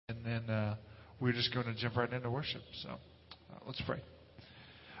And we're just going to jump right into worship. So let's pray.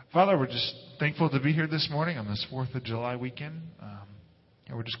 Father, we're just thankful to be here this morning on this 4th of July weekend.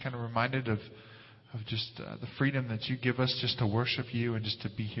 And we're just kind of reminded of just the freedom that you give us just to worship you and just to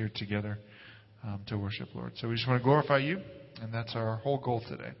be here together to worship, Lord. So we just want to glorify you, and that's our whole goal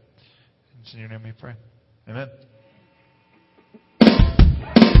today. It's in your name we pray. Amen.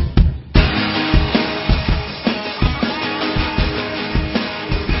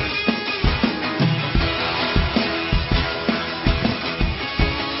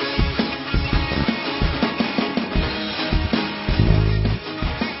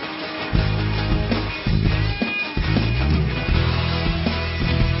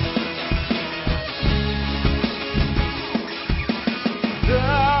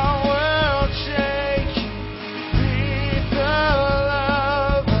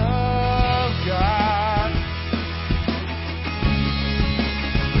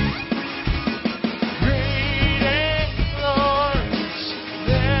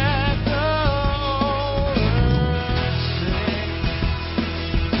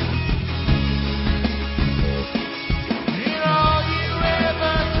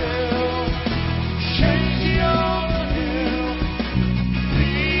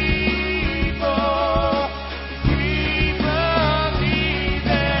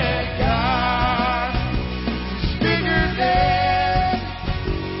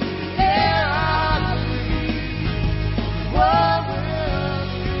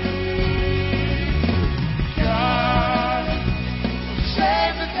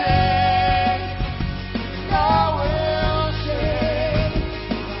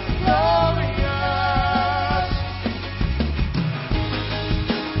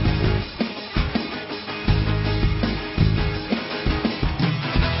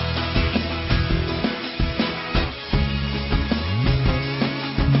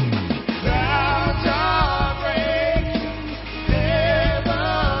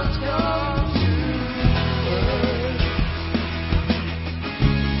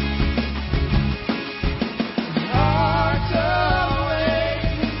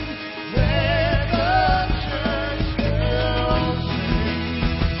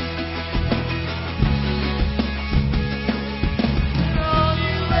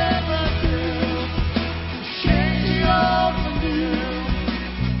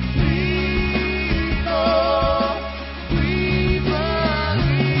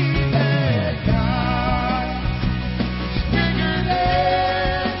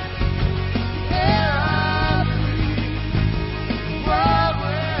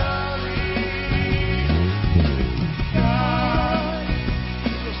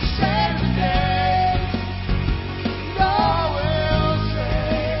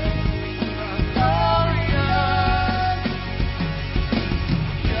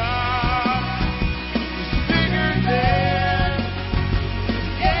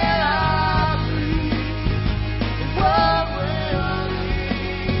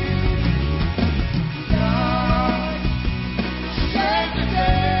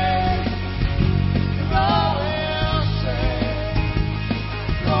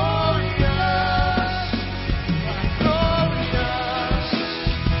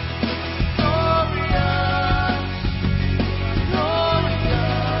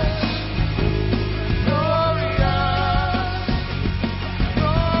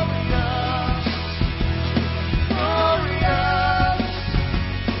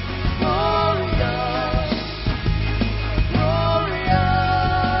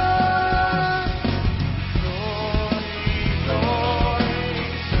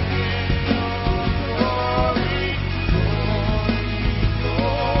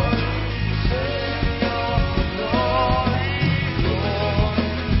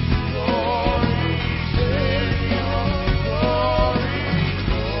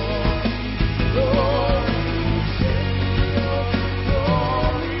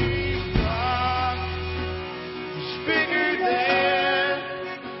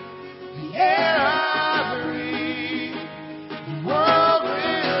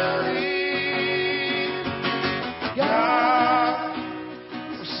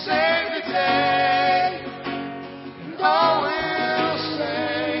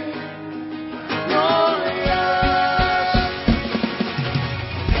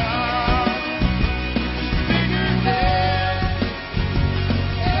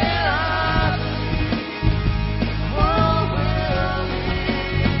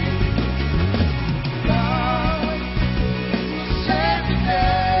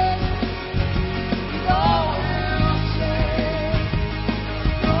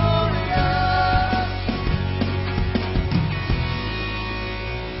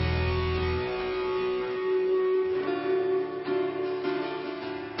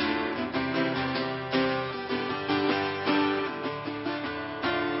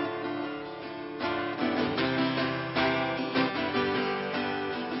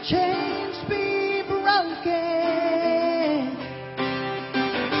 chains be broken,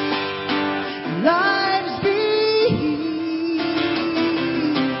 lives be healed,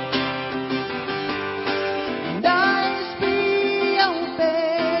 and eyes be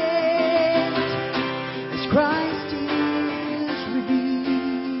opened as Christ is revealed.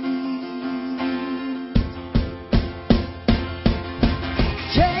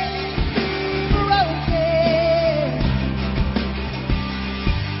 Chains be broken,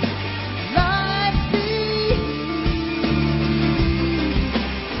 lives be healed,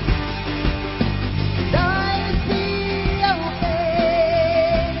 eyes be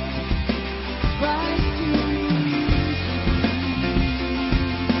opened as Christ is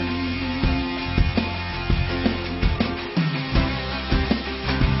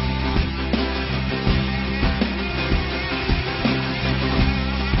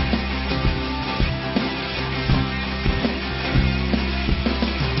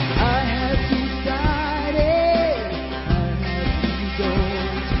I have decided, I have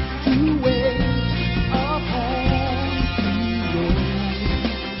resolved to wait upon the Lord.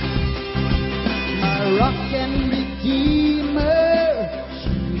 My rock and redeemer,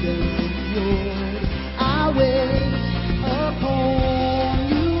 shield and Lord, I wait upon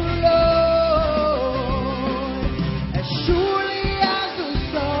you, Lord. As surely as the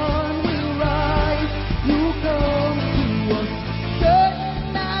sun will rise, you come to us,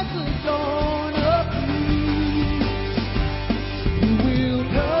 certain as the dawn appears. You will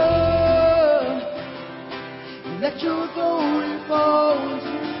come, let your glory fall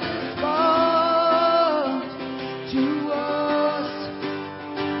to respond to us.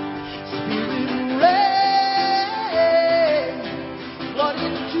 Spirit rain, flood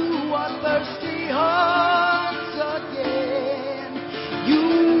into our thirsty hearts again. You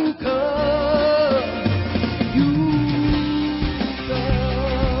come, you come.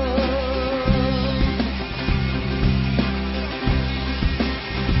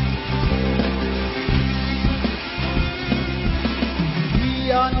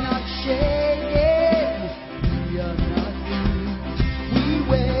 We are not shaken, we are not moved. We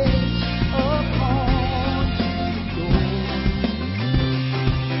wait upon you, Lord.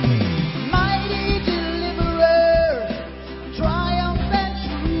 Mighty deliverer, triumphant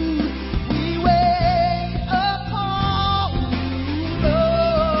truth, we wait upon you,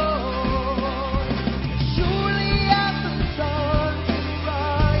 Lord. Surely as the sun will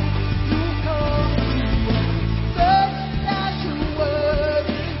rise, you come to us, certain as your word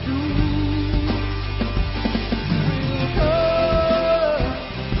is true. Will come,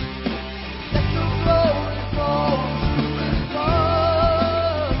 let your glory fall to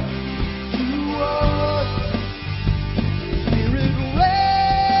respond to us. Spirit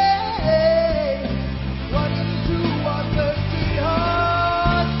rain, run into our thirsty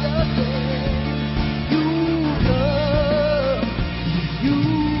hearts again. You come, you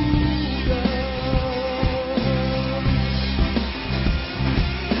come.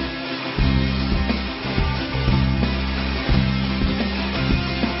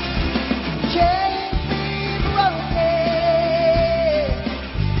 Chains be broken,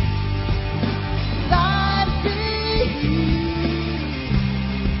 lives be healed,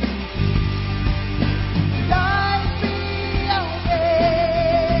 eyes be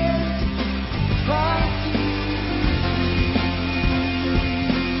opened, Christ is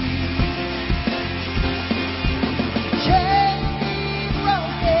chains be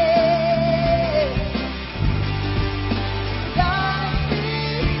broken, lives be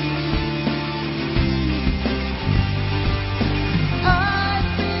healed, eyes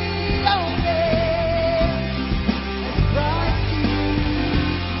be opened as Christ is.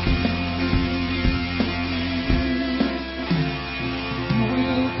 You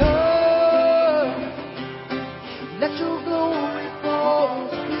will come, let your glory fall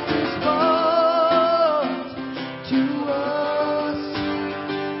to respond to us.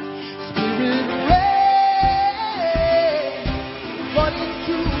 Spirit rain, flood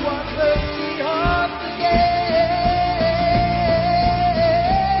into our thirsty hearts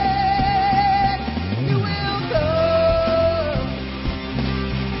again. You will come,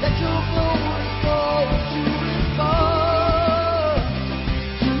 let your glory fall to respond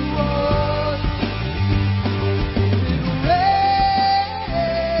to us. Spirit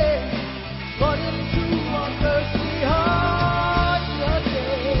rain, flood into our thirsty hearts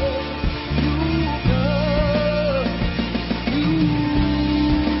again. You come, you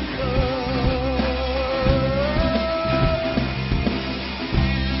come.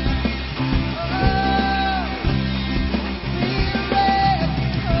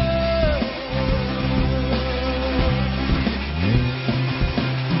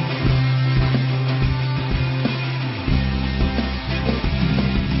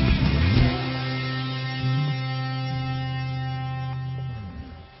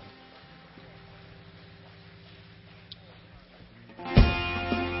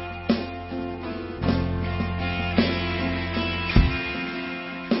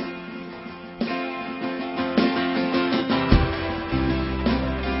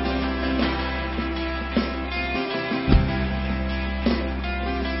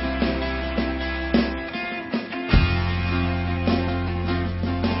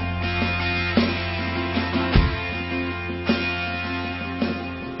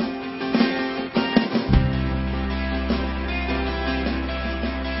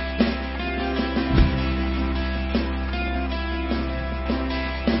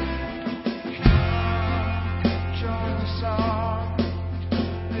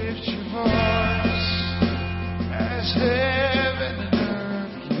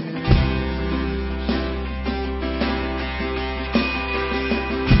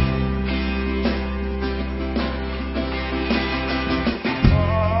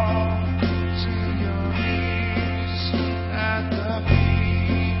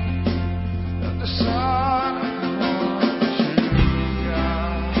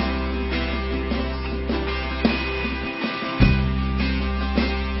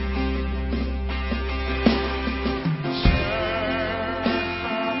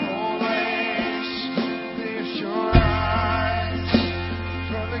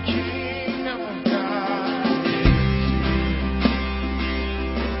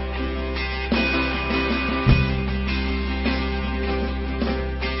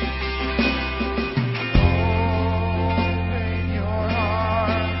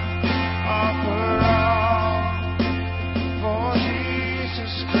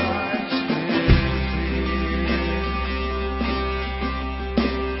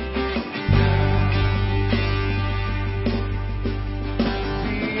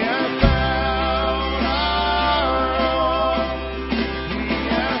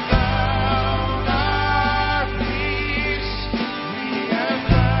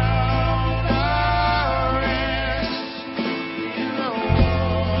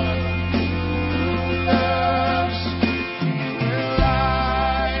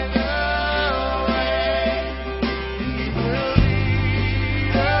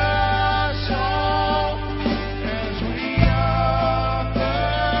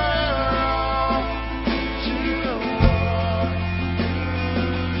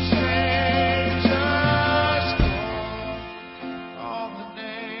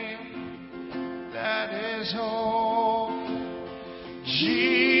 is holy.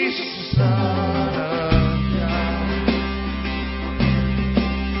 Jesus, the Son of God.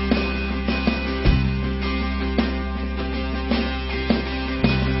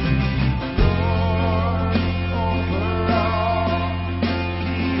 Lord over all,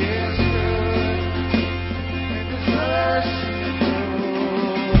 He is good, and His mercy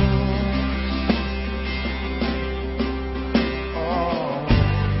endures always.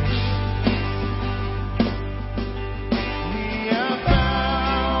 We are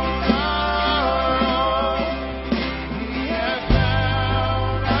bound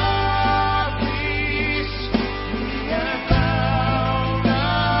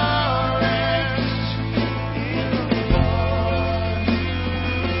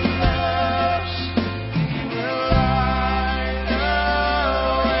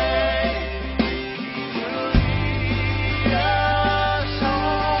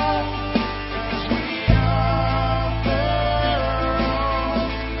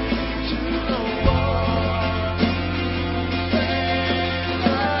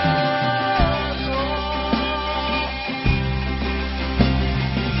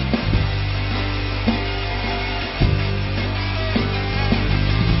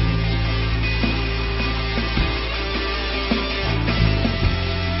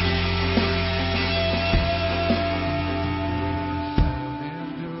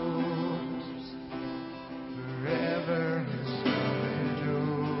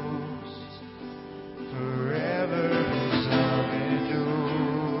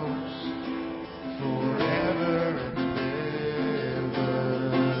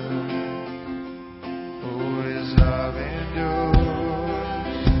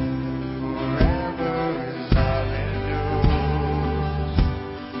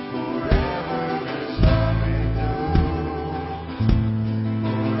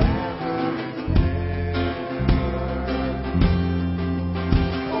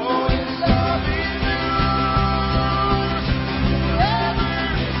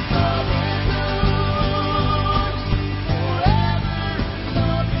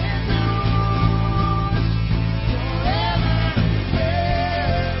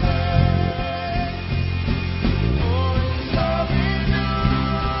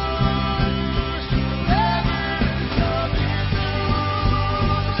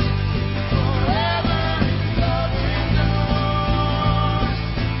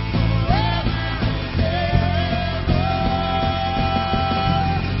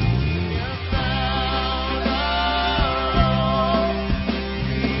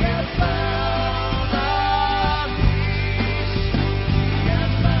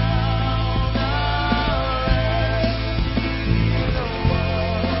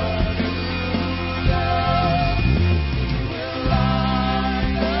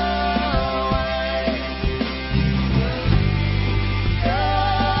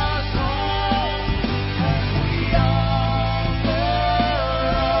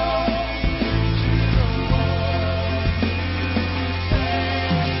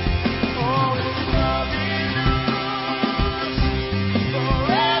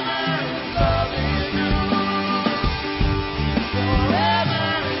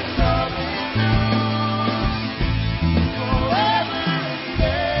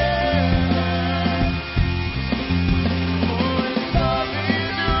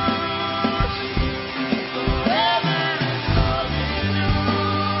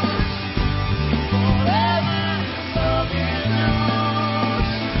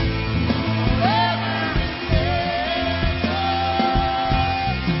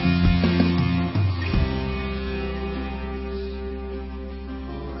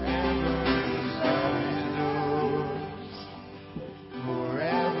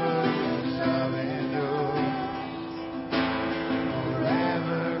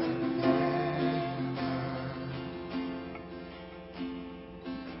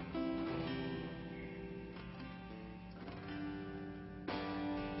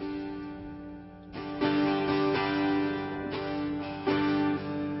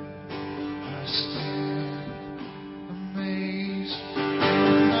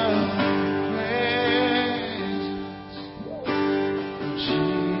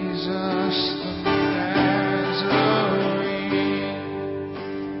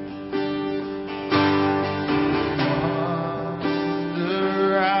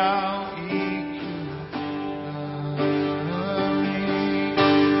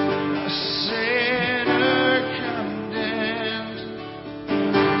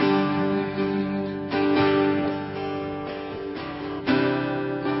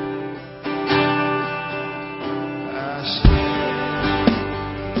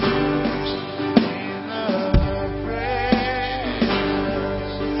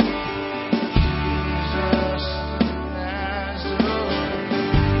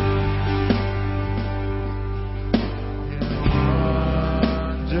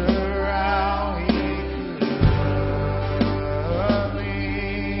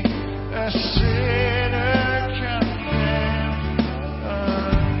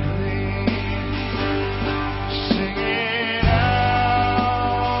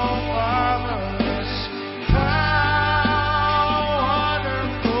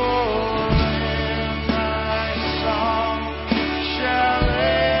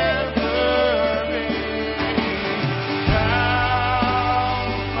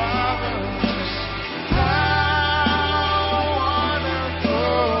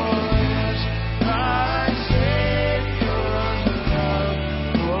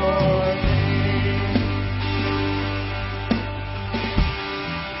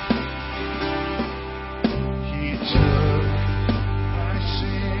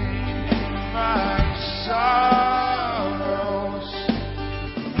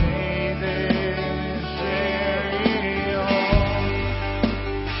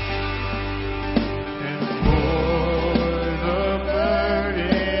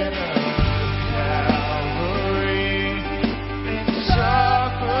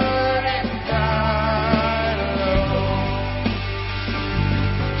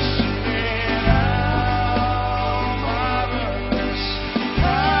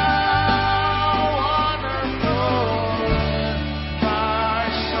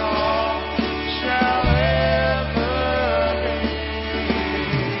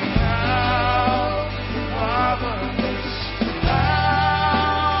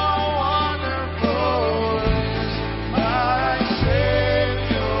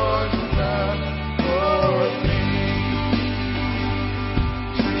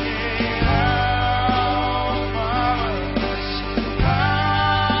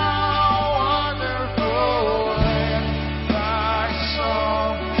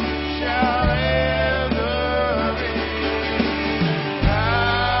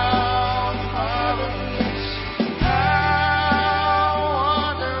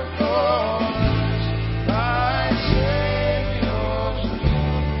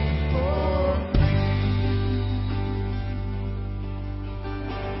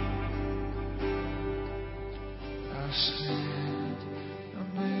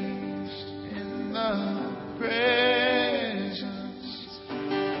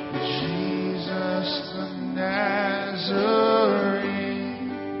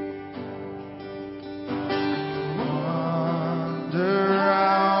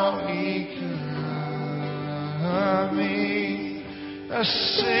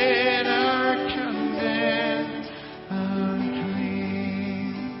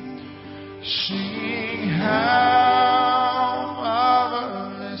Sing how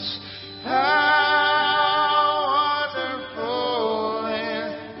marvelous, how wonderful,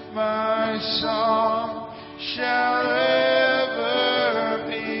 and my song shall ever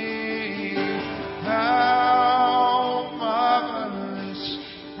be. How marvelous,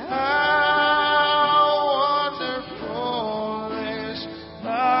 how wonderful is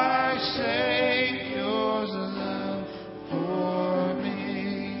my Savior's love for me.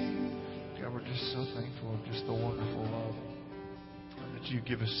 God, we're just so thankful of just the wonderful love that you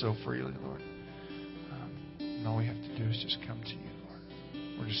give us so freely, Lord. And all we have to do is just come to you, Lord.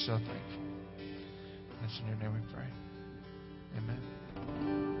 We're just so thankful. And it's in your name we pray. Amen.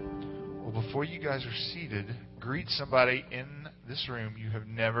 Well, before you guys are seated, greet somebody in this room you have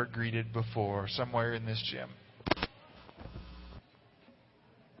never greeted before, somewhere in this gym.